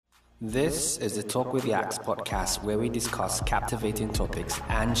This is the Talk with Yaks podcast where we discuss captivating topics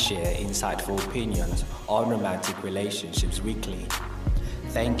and share insightful opinions on romantic relationships weekly.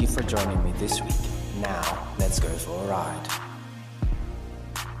 Thank you for joining me this week. Now, let's go for a ride.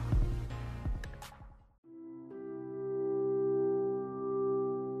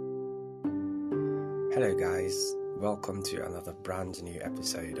 Hello guys, welcome to another brand new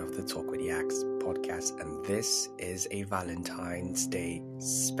episode of the Talk with Yaks podcast, and this is a Valentine's Day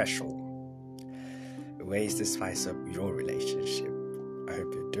special. Ways to spice up your relationship. I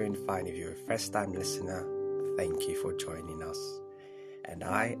hope you're doing fine. If you're a first time listener, thank you for joining us. And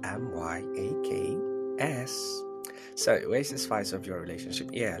I am YAKS. So, ways to spice up your relationship.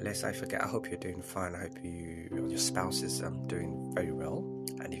 Yeah, lest I forget, I hope you're doing fine. I hope your spouse is doing very well.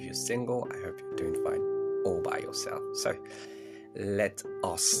 And if you're single, I hope you're doing fine all by yourself. So, let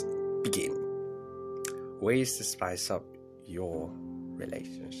us begin. Ways to spice up your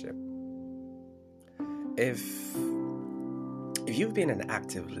relationship. If you've been an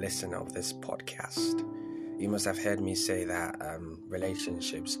active listener of this podcast, you must have heard me say that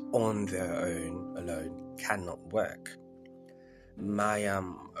relationships on their own alone cannot work. My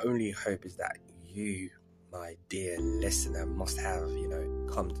only hope is that you, my dear listener, must have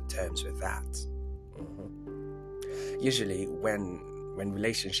come to terms with that. Usually, when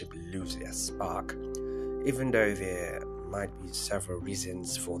relationships lose their spark, even though there might be several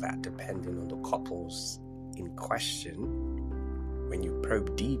reasons for that depending on the couples in question, when you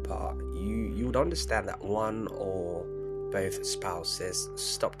probe deeper, you would understand that one or both spouses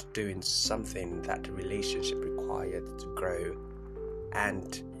stopped doing something that the relationship required to grow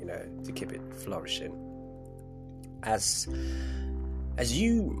and to keep it flourishing. As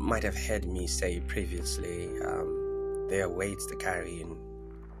you might have heard me say previously, there are weights to carry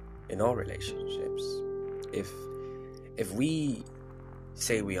in all relationships. If we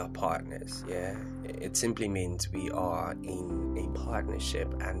say we are partners, it simply means we are in a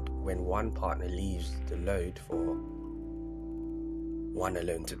partnership, and when one partner leaves the load for one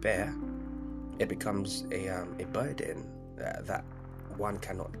alone to bear, it becomes a burden that one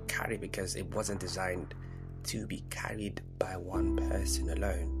cannot carry because it wasn't designed to be carried by one person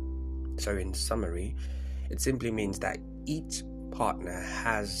alone. So in summary, it simply means that each partner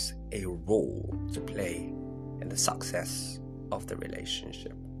has a role to play in the success of the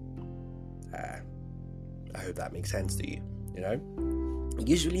relationship. I hope that makes sense to you.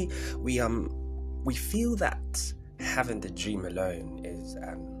 Usually we feel that having the dream alone is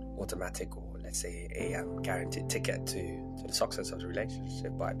automatic, or let's say a guaranteed ticket to the success of the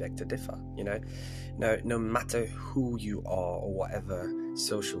relationship, but I beg to differ. No matter who you are or whatever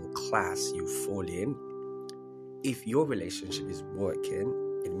social class you fall in, if your relationship is working,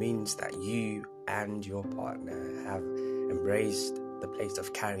 it means that you and your partner have embraced the place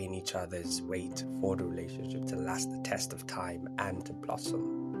of carrying each other's weight for the relationship to last the test of time and to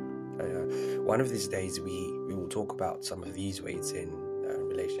blossom. One of these days we will talk about some of these weights in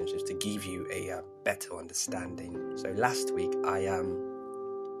relationships to give you a better understanding. So last week I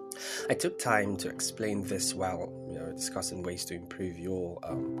took time to explain this while discussing ways to improve your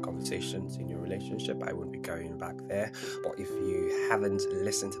conversations in your relationship. I won't be going back there, but if you haven't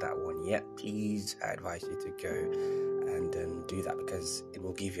listened to that one yet, please, I advise you to go and do that, because it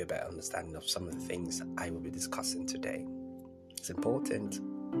will give you a better understanding of some of the things I will be discussing today. It's important.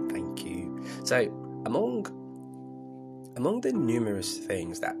 Thank you. So among the numerous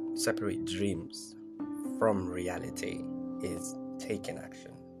things that separate dreams from reality is taking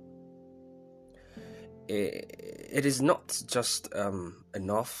action. It is not just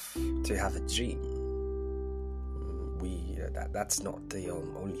enough to have a dream. That's not the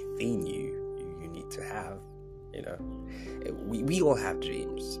only thing you need to have. We all have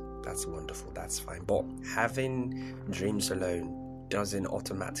dreams. That's wonderful. That's fine. But having dreams alone doesn't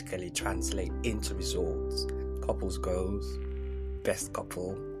automatically translate into results. Couples goals, best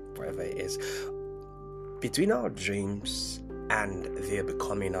couple, whatever it is. Between our dreams and their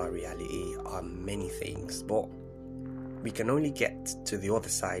becoming our reality are many things, but we can only get to the other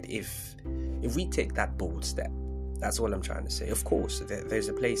side if we take that bold step. That's all I'm trying to say. Of course, there's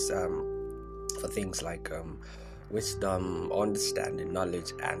a place for things like wisdom, understanding,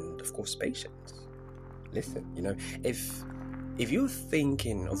 knowledge, and of course patience. Listen, if you're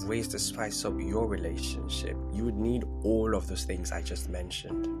thinking of ways to spice up your relationship, you would need all of those things I just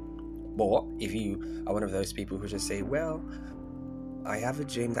mentioned. But if you are one of those people who just say, well, I have a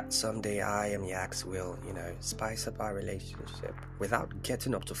dream that someday I and Yaks will, spice up our relationship, without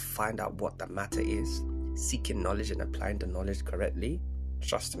getting up to find out what the matter is, seeking knowledge and applying the knowledge correctly,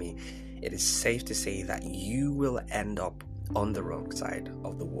 trust me, it is safe to say that you will end up on the wrong side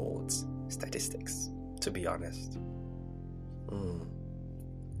of the world's statistics, to be honest.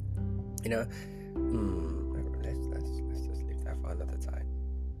 You know, let's just leave that for another time.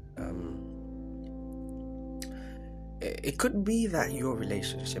 It could be that your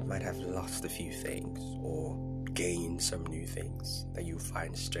relationship might have lost a few things or gained some new things that you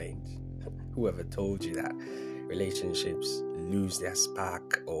find strange. Whoever told you that relationships lose their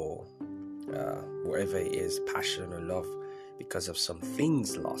spark or whatever it is, passion or love, because of some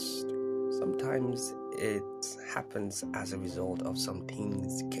things lost? Sometimes it happens as a result of some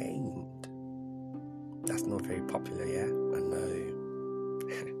things gained. That's not very popular, yeah? I know.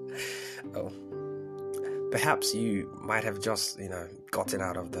 Oh. Perhaps you might have just, gotten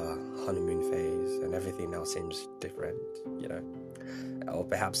out of the honeymoon phase and everything now seems different, Or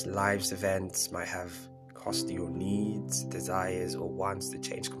perhaps life's events might have caused your needs, desires, or wants to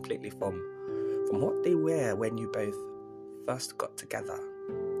change completely from what they were when you both first got together.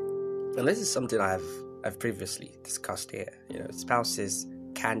 And this is something I've previously discussed here. Spouses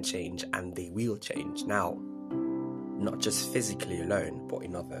can change and they will change now, not just physically alone, but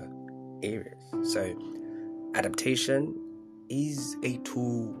in other areas. So adaptation is a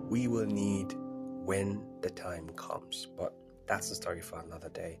tool we will need when the time comes, but that's a story for another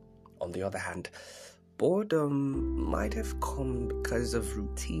day. On the other hand, boredom might have come because of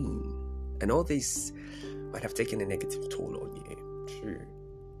routine, and all this might have taken a negative toll on you. True.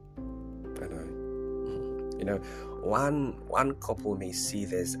 I know. One couple may see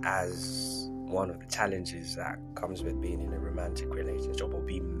this as one of the challenges that comes with being in a romantic relationship or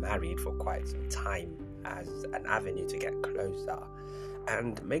being married for quite some time, as an avenue to get closer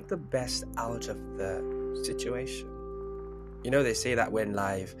and make the best out of the situation. They say that when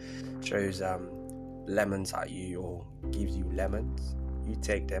life throws lemons at you or gives you lemons, you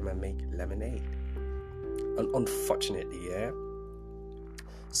take them and make lemonade. And unfortunately,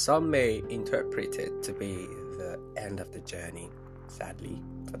 some may interpret it to be the end of the journey, sadly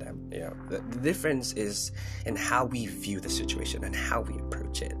for them. The difference is in how we view the situation and how we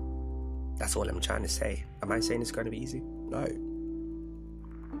approach it. That's all I'm trying to say. Am I saying it's going to be easy? No.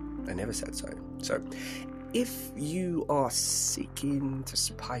 I never said so. So, if you are seeking to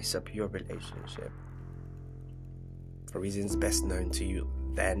spice up your relationship for reasons best known to you,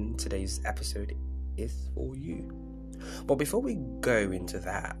 then today's episode is for you. But before we go into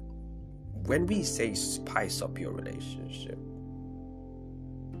that, when we say spice up your relationship,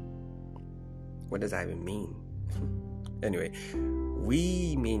 what does that even mean? Anyway,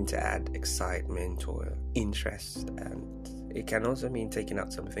 we mean to add excitement or interest, and it can also mean taking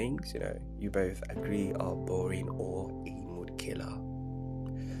out some things, you both agree are boring or a mood killer.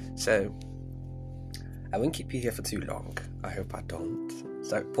 So, I won't keep you here for too long. I hope I don't.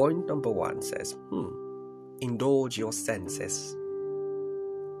 So, point number 1 says, indulge your senses.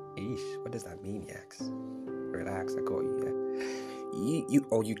 Eesh, what does that mean, Yax? Relax, I got you, yeah?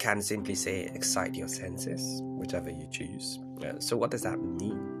 You can simply say excite your senses, whichever you choose. So what does that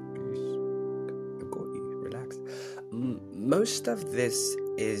mean? I got you, relax. Most of this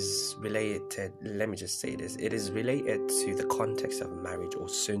is related, let me just say this, it is related to the context of marriage or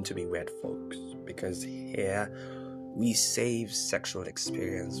soon to be wed folks, because here we save sexual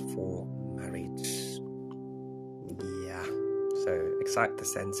experience for marriage. Yeah, so excite the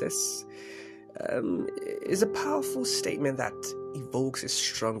senses is a powerful statement that evokes a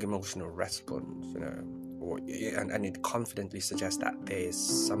strong emotional response, and it confidently suggests that there is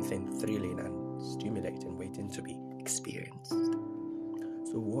something thrilling and stimulating waiting to be experienced.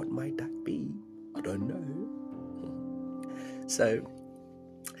 So what might that be? I don't know. So,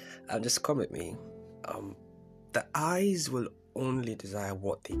 just come with me. The eyes will only desire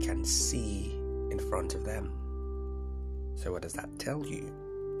what they can see in front of them. So what does that tell you?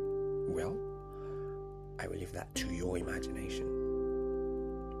 Well, I will leave that to your imagination.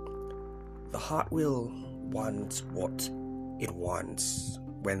 The heart will want what it wants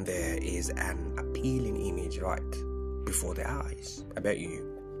when there is an appealing image right before their eyes. I bet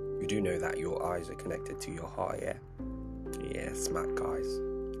you do know that your eyes are connected to your heart, yeah? Yeah, smart guys.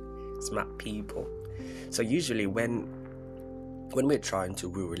 Smart people. So usually when we're trying to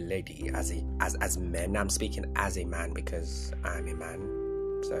woo a lady as men, I'm speaking as a man because I'm a man.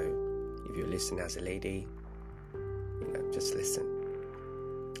 So if you're listening as a lady, just listen.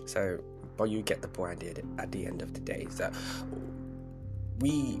 So, but you get the point at the end of the day. So,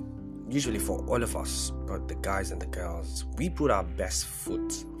 we usually, for all of us, but the guys and the girls, we put our best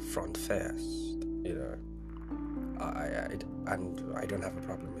foot front first. I don't have a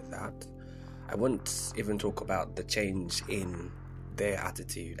problem with that. I won't even talk about the change in their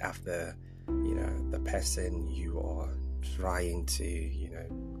attitude after, the person you are trying to,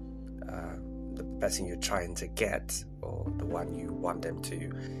 the person you're trying to get, or the one you want them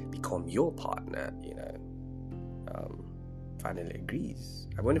to become your partner, finally agrees.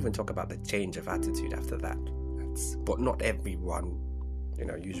 I won't even talk about the change of attitude after that. But not everyone,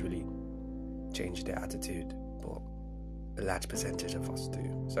 usually change their attitude, but a large percentage of us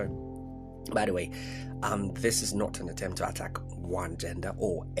do. So, by the way, this is not an attempt to attack one gender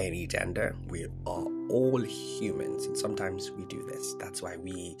or any gender. We are all humans, and sometimes we do this. That's why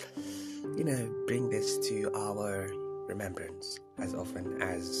we, bring this to our remembrance as often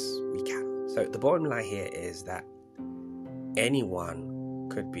as we can. So the bottom line here is that anyone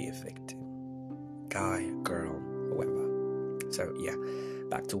could be a victim. Guy, girl, whoever. So yeah,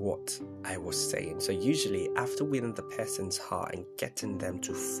 back to what I was saying. So usually after winning the person's heart and getting them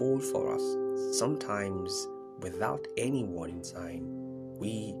to fall for us, sometimes without any warning sign,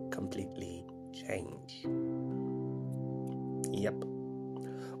 we completely change. Yep.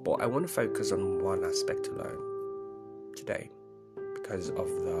 But I want to focus on one aspect alone today because of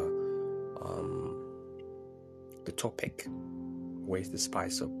the topic, ways to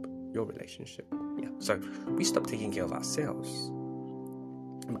spice up your relationship. Yeah. So we stop taking care of ourselves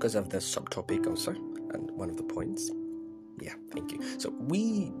because of the subtopic also, and one of the points. Yeah, thank you. So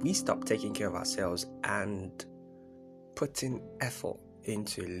we stop taking care of ourselves and putting effort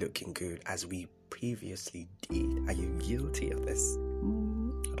into looking good as we previously did. Are you guilty of this?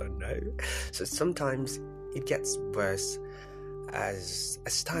 I don't know. So sometimes it gets worse as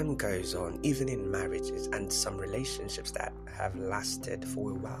time goes on, even in marriages and some relationships that have lasted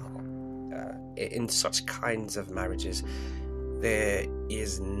for a while. In such kinds of marriages, there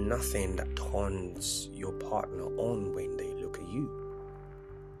is nothing that turns your partner on when they look at you.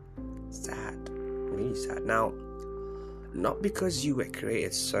 Sad, really sad. Now, not because you were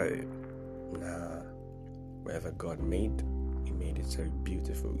created so. Nah, wherever God made, He made it so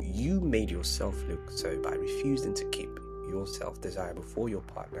beautiful. You made yourself look so by refusing to keep yourself desirable for your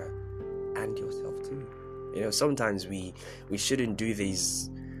partner and yourself too. Sometimes we shouldn't do these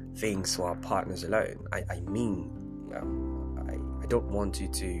things for our partners alone. I don't want you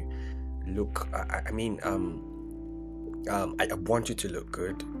to look. I want you to look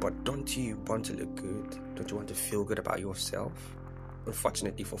good, but don't you want to look good? Don't you want to feel good about yourself?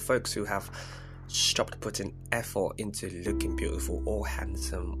 Unfortunately, for folks who have stopped putting effort into looking beautiful or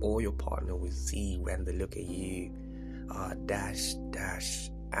handsome, or your partner will see when they look at you, dash,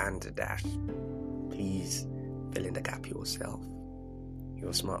 and dash. Please fill in the gap yourself.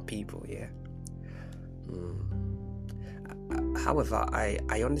 You're smart people, yeah? However,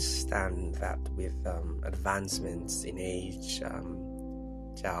 I understand that with advancements in age,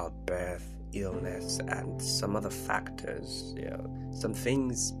 childbirth, illness, and some other factors, some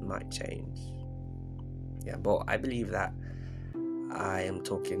things might change. Yeah, but I believe that I am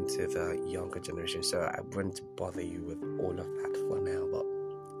talking to the younger generation, so I wouldn't bother you with all of that for now.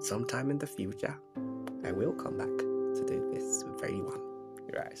 But sometime in the future, I will come back to do this very one.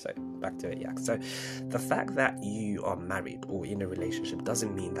 Right, so back to it, yeah. So the fact that you are married or in a relationship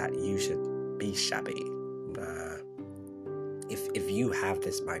doesn't mean that you should be shabby. Nah. If you have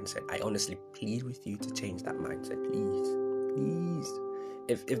this mindset, I honestly plead with you to change that mindset, please.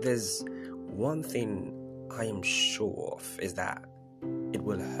 If there's one thing I am sure of, is that it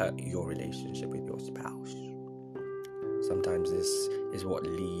will hurt your relationship with your spouse. Sometimes this is what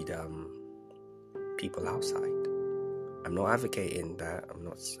lead people outside. I'm not advocating that. I'm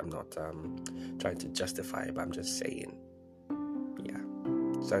not trying to justify it, but I'm just saying. Yeah.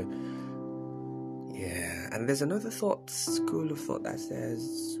 So, yeah. And there's another school of thought that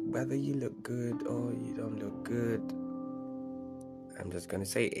says whether you look good or you don't look good, I'm just going to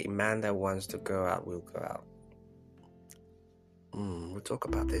say a man that wants to go out will go out. We'll talk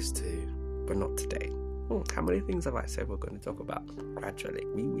about this too, but not today. How many things have I said we're going to talk about? Gradually,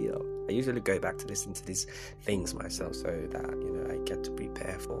 we will. I usually go back to listen to these things myself so that, I get to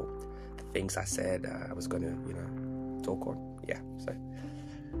prepare for the things I said I was going to, talk on. Yeah, so.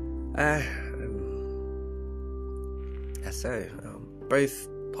 Both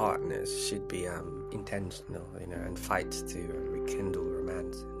partners should be intentional, and fight to rekindle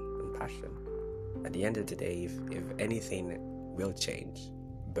romance and passion. At the end of the day, if anything will change,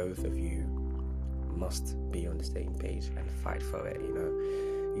 both of you must be on the same page and fight for it.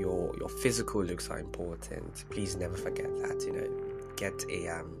 Your physical looks are important. Please never forget that. Get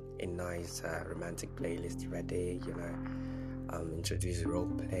a nice romantic playlist ready. Introduce role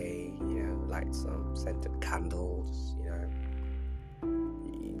play. Light some scented candles.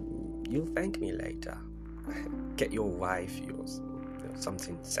 You'll thank me later. Get your wife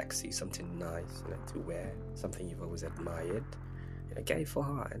something sexy, something nice, to wear, something you've always admired. Get it for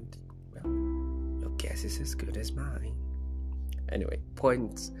her, and well, your guess is as good as mine. Anyway,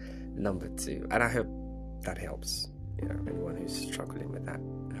 point number 2, and I hope that helps. Anyone who's struggling with that,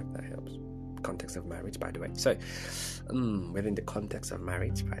 I hope that helps. Context of marriage, by the way. So, within the context of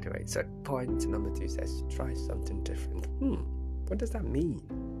marriage, by the way. So, point number 2 says, try something different. What does that mean?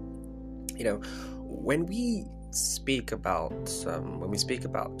 When we speak about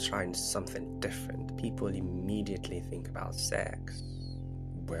trying something different, people immediately think about sex.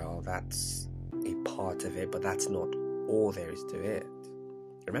 Well, that's a part of it, but that's not all there is to it.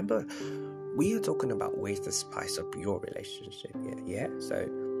 Remember, we are talking about ways to spice up your relationship here, yeah? So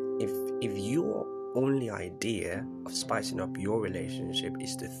if your only idea of spicing up your relationship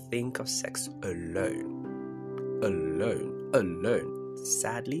is to think of sex alone,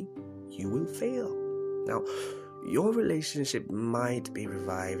 sadly, you will fail. Now, your relationship might be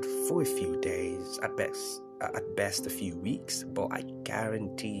revived for a few days, at best a few weeks, but I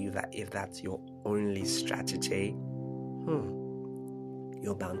guarantee you that if that's your only strategy,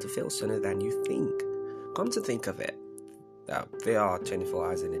 you're bound to fail sooner than you think. Come to think of it, there are 24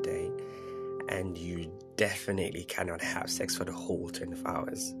 hours in a day, and you definitely cannot have sex for the whole 24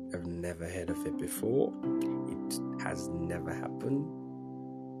 hours. I've never heard of it before. It has never happened.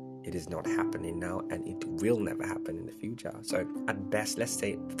 It is not happening now, and it will never happen in the future. So at best, let's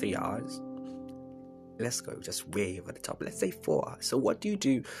say 3 hours. Let's go just way over the top. Let's say 4 hours. So what do you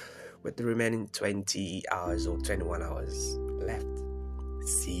do with the remaining 20 hours or 21 hours left?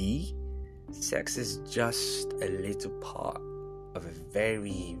 See, sex is just a little part of a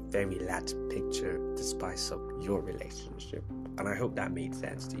very, very large picture to spice up your relationship. And I hope that made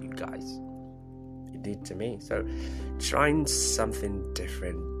sense to you guys. It did to me. So trying something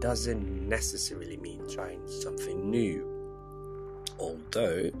different doesn't necessarily mean trying something new,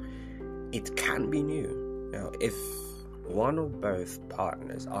 although it can be new. Now, if one or both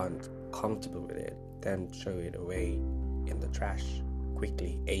partners aren't comfortable with it, then throw it away in the trash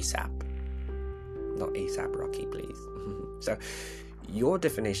quickly, ASAP. Not ASAP Rocky, please. So your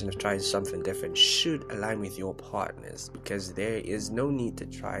definition of trying something different should align with your partner's, because there is no need to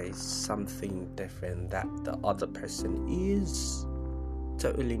try something different that the other person is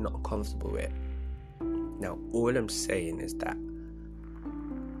totally not comfortable with. Now, all I'm saying is that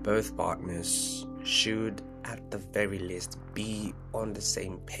both partners should, at the very least, be on the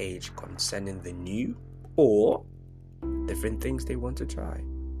same page concerning the new or different things they want to try.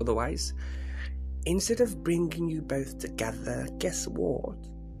 Otherwise, instead of bringing you both together, guess what?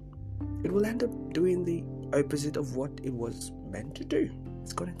 It will end up doing the opposite of what it was meant to do.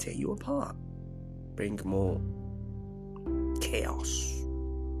 It's going to tear you apart, bring more chaos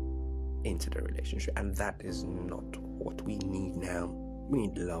into the relationship, and that is not what we need now. We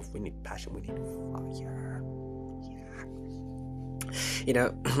need love, we need passion, we need fire.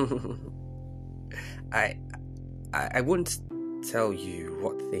 I wouldn't tell you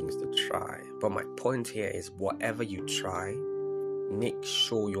what things to try, but my point here is whatever you try, make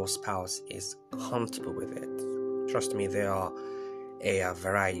sure your spouse is comfortable with it. Trust me, there are a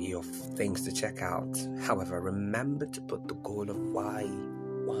variety of things to check out. However, remember to put the goal of why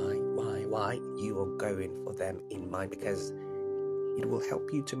you are going for them in mind, because it will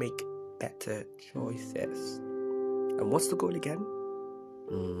help you to make better choices. And what's the goal again?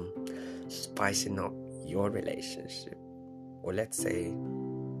 Spicing up your relationship, or let's say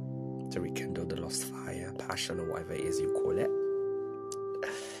to rekindle the lost fire, passion, or whatever it is you call it.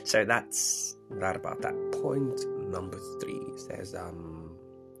 So that's that about that. Point number 3 says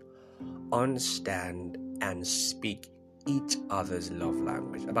understand and speak each other's love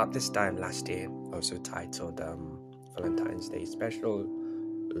language. About this time last year, also titled Valentine's Day Special,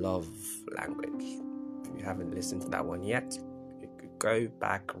 Love Language. If you haven't listened to that one yet, you could go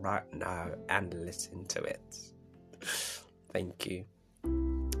back right now and listen to it. Thank you.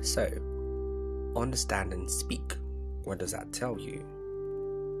 So, understand and speak. What does that tell you?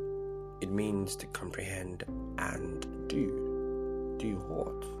 It means to comprehend and do. Do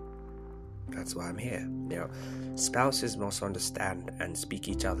what? That's why I'm here. Spouses must understand and speak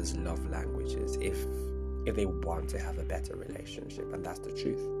each other's love languages if they want to have a better relationship, and that's the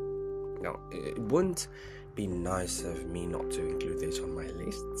truth. Now, it wouldn't be nice of me not to include this on my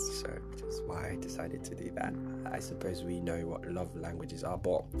list, so that's why I decided to do that. I suppose we know what love languages are,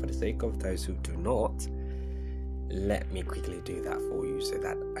 but for the sake of those who do not, let me quickly do that for you so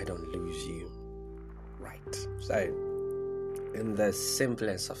that I don't lose you. Right. So, in the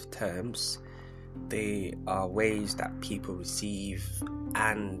simplest of terms, they are ways that people receive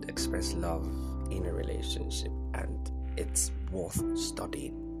and express love in a relationship, and it's worth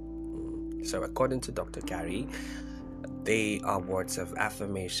studying. So according to Dr. Gary, they are words of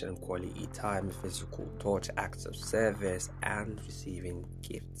affirmation, quality time, physical touch, acts of service, and receiving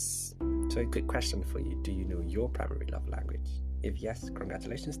gifts. So a quick question for you. Do you know your primary love language? If yes,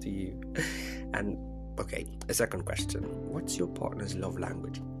 congratulations to you. And okay, a second question. What's your partner's love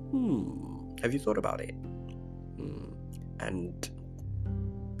language? Have you thought about it? And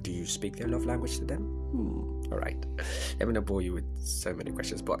do you speak their love language to them? All right. I'm going to bore you with so many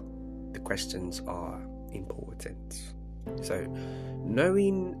questions, but the questions are important. So,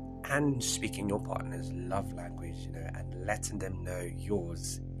 knowing and speaking your partner's love language, and letting them know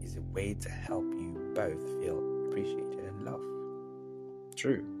yours is a way to help you both feel appreciated and loved.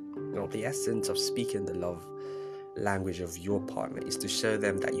 True. The essence of speaking the love language of your partner is to show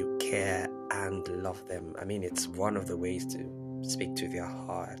them that you care and love them. I mean, it's one of the ways to speak to their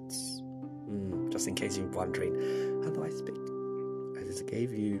hearts. Just in case you're wondering, how do I speak? I just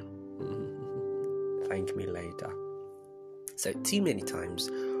gave you thank me later. So too many times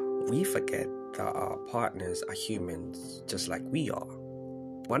we forget that our partners are humans just like we are.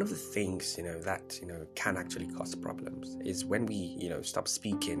 One of the things that can actually cause problems is when we stop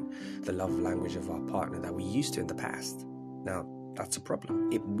speaking the love language of our partner that we used to in the past. Now that's a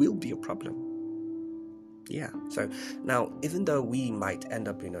problem. It will be a problem. Yeah. So now, even though we might end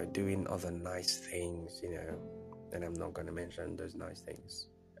up doing other nice things, and I'm not going to mention those nice things,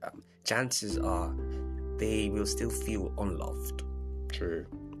 chances are they will still feel unloved. True.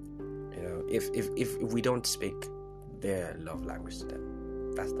 If we don't speak their love language to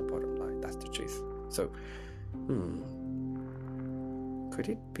them. That's the bottom line. That's the truth. So, could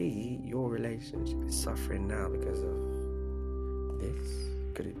it be your relationship is suffering now because of this?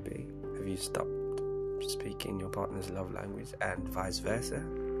 Could it be? Have you stopped speaking your partner's love language and vice versa?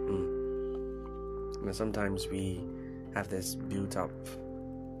 Sometimes we have this built up,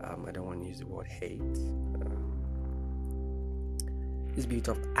 I don't want to use the word hate, this built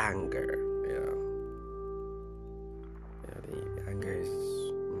up anger, the anger is,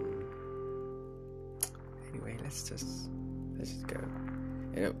 anyway, let's just go,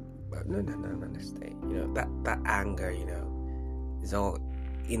 no, let's stay, that anger, is all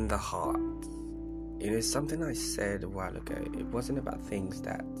in the heart. Something I said a while ago, it wasn't about things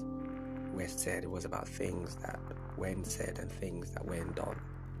that were said, it was about things that weren't said and things that weren't done.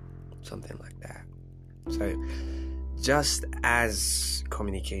 Something like that. So, just as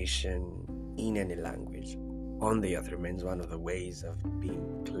communication in any language, on the other, remains one of the ways of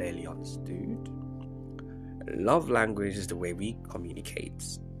being clearly understood, love language is the way we communicate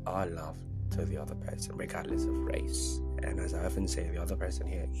our love to the other person, regardless of race. And as I often say, the other person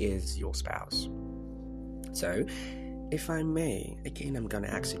here is your spouse. So, if I may, again, I'm going to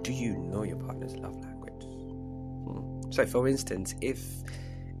ask you, do you know your partner's love language? So, for instance, if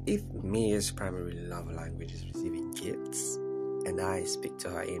Mia's primary love language is receiving gifts, and I speak to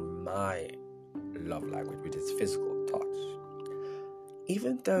her in my love language, which is physical touch,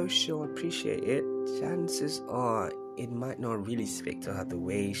 even though she'll appreciate it, chances are it might not really speak to her the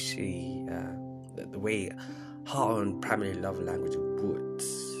way the way her own primary love language would.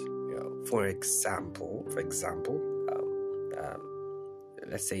 For example,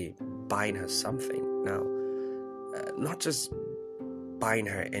 let's say buying her something. Now, not just buying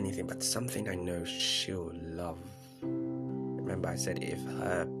her anything, but something I know she'll love. Remember, I said if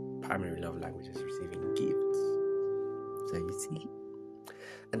her primary love language is receiving gifts. So you see?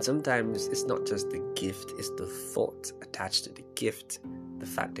 And sometimes it's not just the gift, it's the thought attached to the gift. The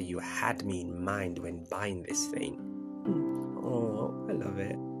fact that you had me in mind when buying this thing. Oh, I love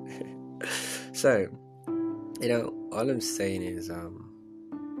it. So, all I'm saying is,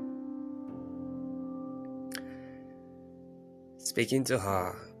 speaking to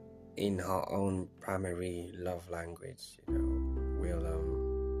her in her own primary love language,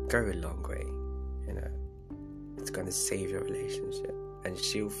 will go a long way. It's going to save your relationship, and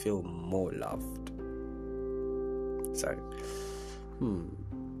she'll feel more loved. So,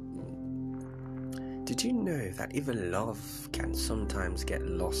 did you know that even love can sometimes get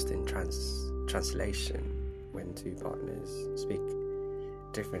lost in translation when two partners speak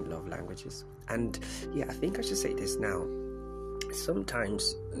different love languages? And yeah, I think I should say this now.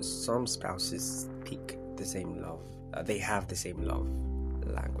 Sometimes some spouses speak the same love. They have the same love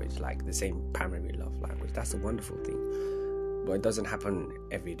language, like the same primary love language. That's a wonderful thing. But it doesn't happen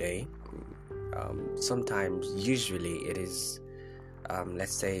every day. Sometimes, usually it is,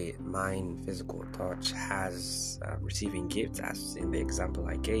 let's say mine, physical touch, has receiving gifts, as in the example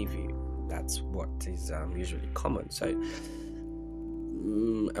I gave you. That's what is usually common. So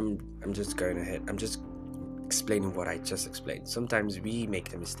I'm just going ahead. I'm just explaining what I just explained. Sometimes we make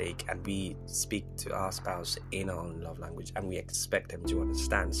the mistake and we speak to our spouse in our own love language and we expect them to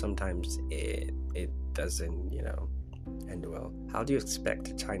understand. Sometimes it doesn't, end well. How do you expect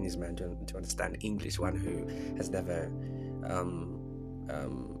a Chinese man to understand English, one who has never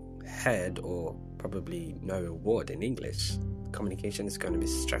heard or probably know a word in English? Communication is going to be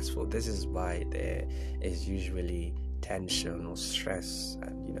stressful. This is why there is usually tension or stress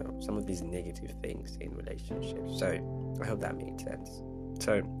and some of these negative things in relationships. So I hope that made sense.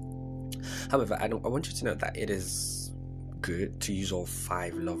 So, however, I want you to know that it is good to use all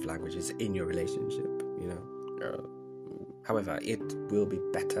 5 love languages in your relationship. However, it will be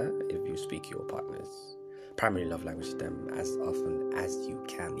better if you speak your partner's primary love language to them as often as you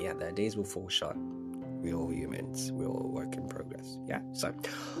can. Yeah, their days will fall short. We're all humans. We're all work in progress. Yeah. So,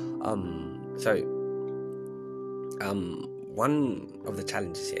 one of the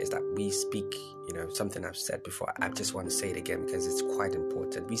challenges here is that we speak, something I've said before. I just want to say it again because it's quite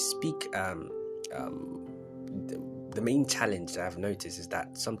important. We speak, the main challenge that I've noticed is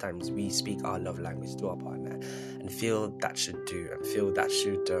that sometimes we speak our love language to our partner and feel that should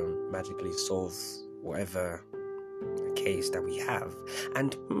magically solve whatever case that we have.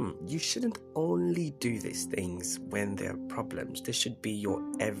 And you shouldn't only do these things when there are problems. This should be your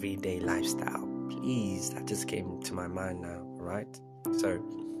everyday lifestyle. Please, that just came to my mind now, right? So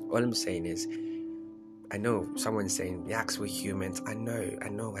all I'm saying is, I know someone's saying, Yaks, we're humans. I know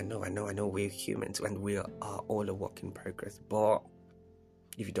we're humans and we are all a work in progress. But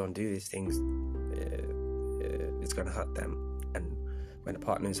if you don't do these things, it's going to hurt them. And when a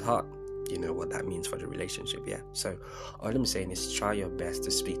partner is hurt, you know what that means for the relationship, yeah? So all I'm saying is try your best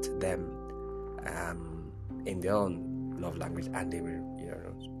to speak to them in their own love language, and they will,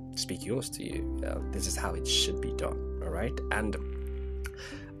 speak yours to you. This is how it should be done, all right? And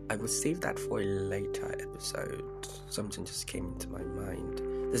I will save that for a later episode. Something just came into my mind.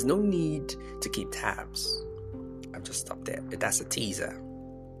 There's no need to keep tabs. I've just stopped there. That's a teaser.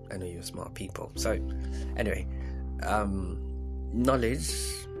 I know you're smart people. So, anyway, knowledge,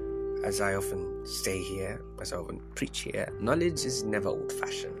 as I often say here, as I often preach here, knowledge is never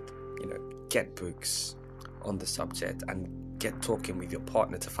old-fashioned. Get books on the subject and get talking with your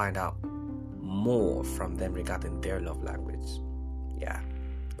partner to find out more from them regarding their love language. Yeah,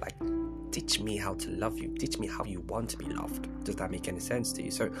 like teach me how to love you. Teach me how you want to be loved. Does that make any sense to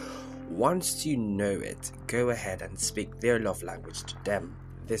you? So once you know it, go ahead and speak their love language to them.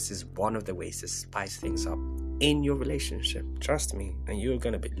 This is one of the ways to spice things up in your relationship. Trust me, and you're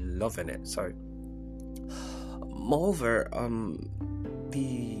going to be loving it. So moreover,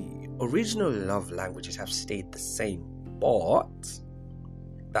 the original love languages have stayed the same, but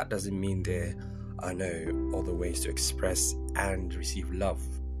that doesn't mean there are no other ways to express and receive love.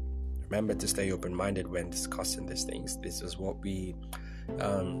 Remember to stay open-minded when discussing these things. This is what we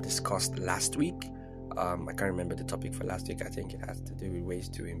discussed last week. I can't remember the topic for last week. I think it has to do with ways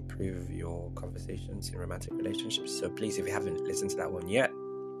to improve your conversations in romantic relationships. So please, if you haven't listened to that one yet,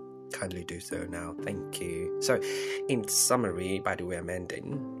 kindly do so now. Thank you. So in summary, by the way, I'm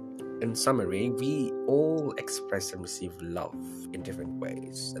ending. In summary, we all express and receive love in different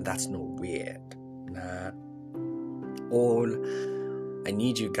ways, and that's not weird. Nah. All I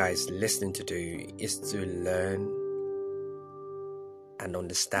need you guys listening to do is to learn and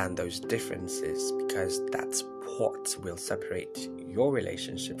understand those differences, because that's what will separate your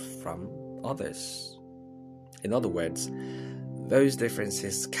relationship from others. In other words, those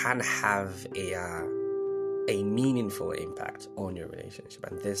differences can have a meaningful impact on your relationship,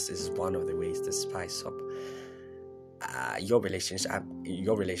 and this is one of the ways to spice up your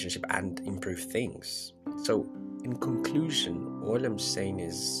relationship and improve things. So in conclusion, all I'm saying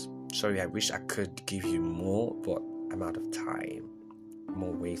is, sorry, I wish I could give you more, but I'm out of time.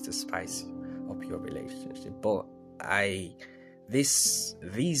 More ways to spice up your relationship, but these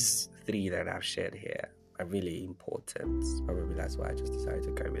 3 that I've shared here are really important. Probably that's why I just decided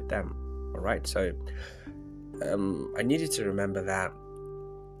to go with them. All right, so I need you to remember that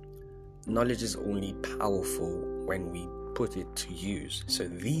knowledge is only powerful when we put it to use. So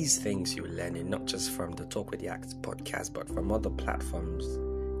these things you're learning, not just from the Talk with Yaks podcast, but from other platforms,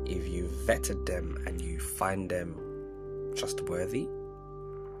 if you vetted them and you find them trustworthy,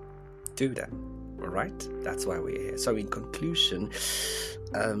 do them. All right, that's why we're here. So in conclusion,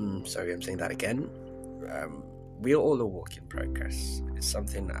 sorry, I'm saying that again. We're all a work in progress. It's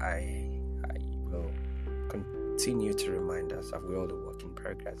something I will continue to remind us of. We're all a work in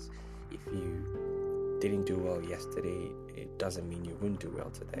progress. If you didn't do well yesterday, it doesn't mean you won't do well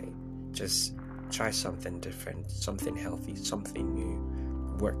today. Just try something different, something healthy, something new.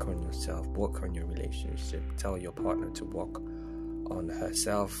 work on yourself, work on your relationship. Tell your partner to work on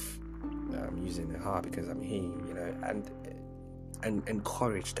herself, using her heart because I'm here, and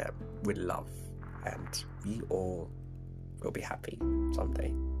encourage them with love, and we all will be happy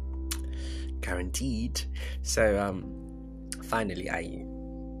someday, guaranteed. So finally, I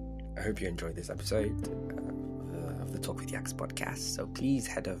hope you enjoyed this episode of the Talk with Yaks podcast. So please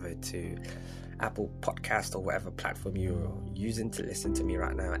head over to Apple Podcast or whatever platform you're using to listen to me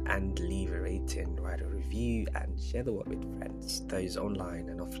right now, and leave a rating, write a review, and share the word with friends, those online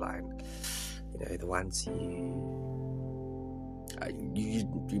and offline, the ones you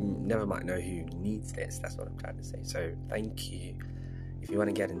never might know who needs this. That's what I'm trying to say. So thank you. If you want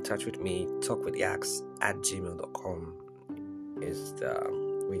to get in touch with me, talkwithyaks@gmail.com is the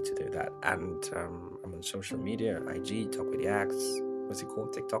way to do that. And I'm on social media, IG, Talk with Yaks. What's it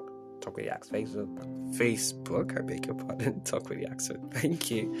called? TikTok, Talk with Yaks. Facebook, I beg your pardon, Talk with Yaks. So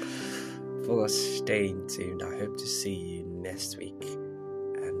thank you for staying tuned. I hope to see you next week.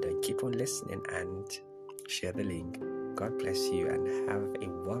 And keep on listening and share the link. God bless you and have a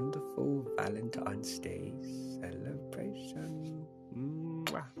wonderful Valentine's Day celebration.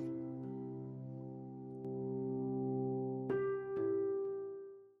 Mwah.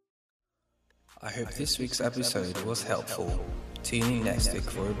 I hope this week's episode was helpful. Tune in next week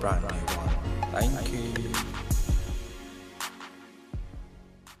for a brand new one. Thank you.